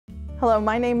Hello,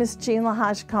 my name is Jean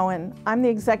Lahaj Cohen. I'm the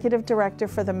Executive Director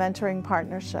for the Mentoring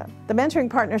Partnership. The Mentoring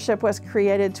Partnership was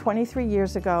created 23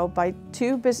 years ago by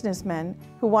two businessmen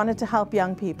who wanted to help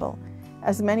young people,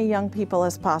 as many young people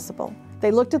as possible. They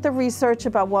looked at the research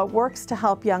about what works to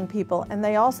help young people, and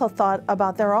they also thought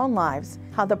about their own lives,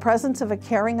 how the presence of a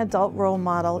caring adult role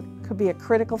model could be a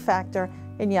critical factor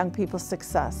in young people's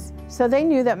success. So they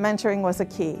knew that mentoring was a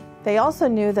key. They also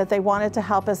knew that they wanted to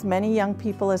help as many young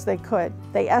people as they could.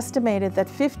 They estimated that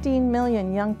 15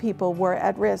 million young people were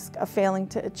at risk of failing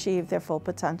to achieve their full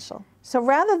potential. So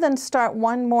rather than start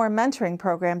one more mentoring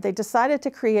program, they decided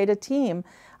to create a team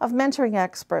of mentoring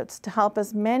experts to help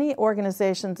as many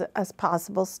organizations as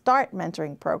possible start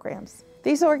mentoring programs.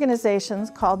 These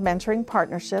organizations, called mentoring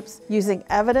partnerships, using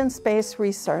evidence-based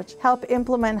research, help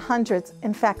implement hundreds,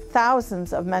 in fact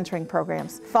thousands of mentoring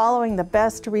programs, following the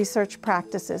best research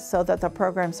practices so that the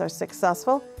programs are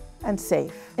successful and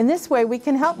safe. In this way, we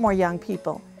can help more young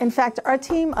people. In fact, our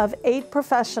team of 8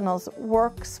 professionals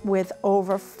works with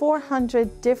over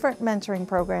 400 different mentoring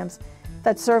programs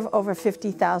that serve over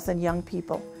 50,000 young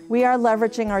people. We are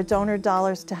leveraging our donor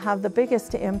dollars to have the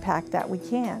biggest impact that we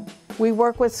can. We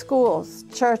work with schools,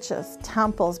 churches,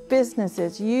 temples,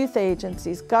 businesses, youth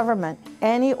agencies, government,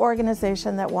 any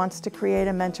organization that wants to create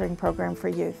a mentoring program for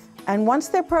youth. And once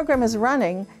their program is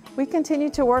running, we continue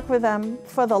to work with them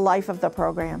for the life of the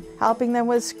program, helping them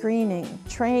with screening,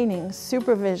 training,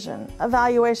 supervision,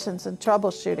 evaluations, and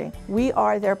troubleshooting. We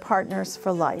are their partners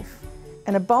for life.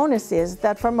 And a bonus is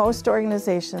that for most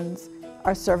organizations,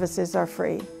 our services are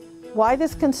free. Why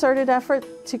this concerted effort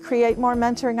to create more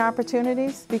mentoring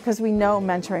opportunities? Because we know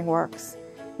mentoring works.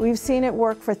 We've seen it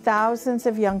work for thousands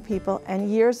of young people,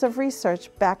 and years of research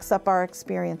backs up our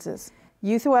experiences.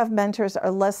 Youth who have mentors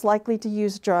are less likely to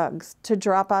use drugs, to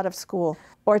drop out of school,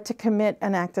 or to commit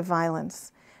an act of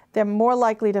violence. They're more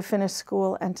likely to finish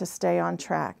school and to stay on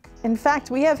track. In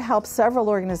fact, we have helped several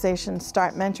organizations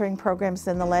start mentoring programs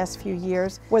in the last few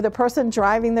years where the person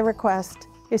driving the request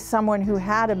is someone who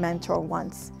had a mentor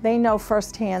once. They know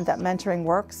firsthand that mentoring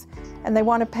works, and they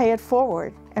want to pay it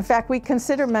forward. In fact, we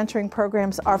consider mentoring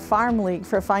programs our farm league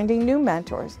for finding new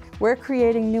mentors. We're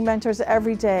creating new mentors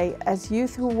every day as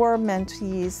youth who were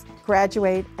mentees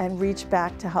graduate and reach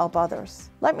back to help others.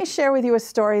 Let me share with you a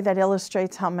story that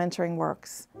illustrates how mentoring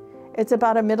works. It's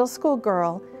about a middle school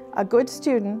girl, a good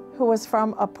student who was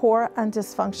from a poor and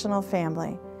dysfunctional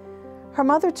family. Her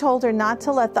mother told her not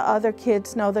to let the other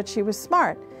kids know that she was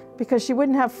smart because she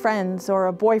wouldn't have friends or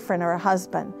a boyfriend or a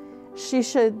husband. She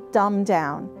should dumb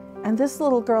down. And this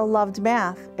little girl loved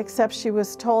math, except she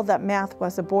was told that math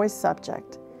was a boy's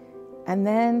subject. And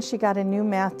then she got a new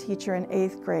math teacher in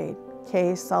 8th grade,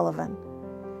 Kay Sullivan.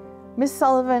 Miss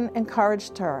Sullivan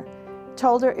encouraged her,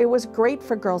 told her it was great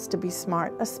for girls to be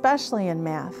smart, especially in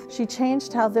math. She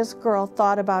changed how this girl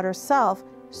thought about herself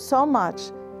so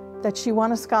much that she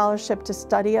won a scholarship to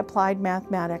study applied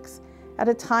mathematics at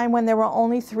a time when there were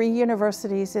only 3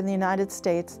 universities in the United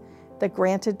States that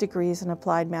granted degrees in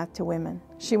applied math to women.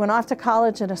 She went off to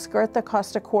college in a skirt that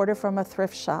cost $1/4 from a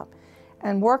thrift shop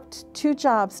and worked 2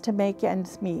 jobs to make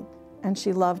ends meet, and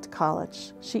she loved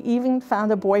college. She even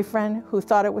found a boyfriend who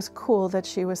thought it was cool that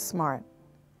she was smart.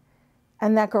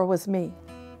 And that girl was me.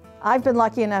 I've been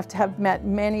lucky enough to have met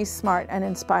many smart and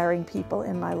inspiring people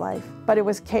in my life, but it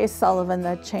was Kay Sullivan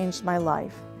that changed my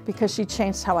life because she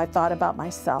changed how I thought about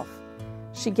myself.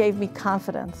 She gave me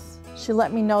confidence. She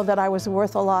let me know that I was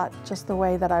worth a lot just the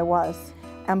way that I was.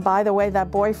 And by the way,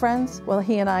 that boyfriend, well,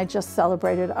 he and I just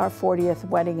celebrated our 40th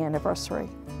wedding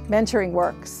anniversary. Mentoring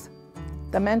works.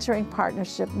 The Mentoring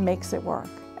Partnership makes it work.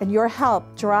 And your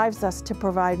help drives us to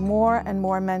provide more and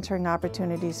more mentoring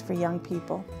opportunities for young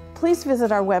people. Please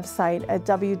visit our website at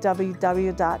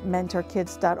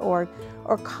www.mentorkids.org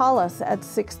or call us at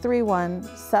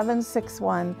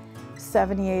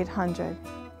 631-761-7800.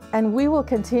 And we will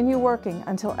continue working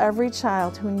until every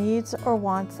child who needs or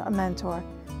wants a mentor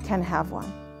can have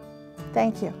one.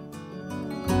 Thank you.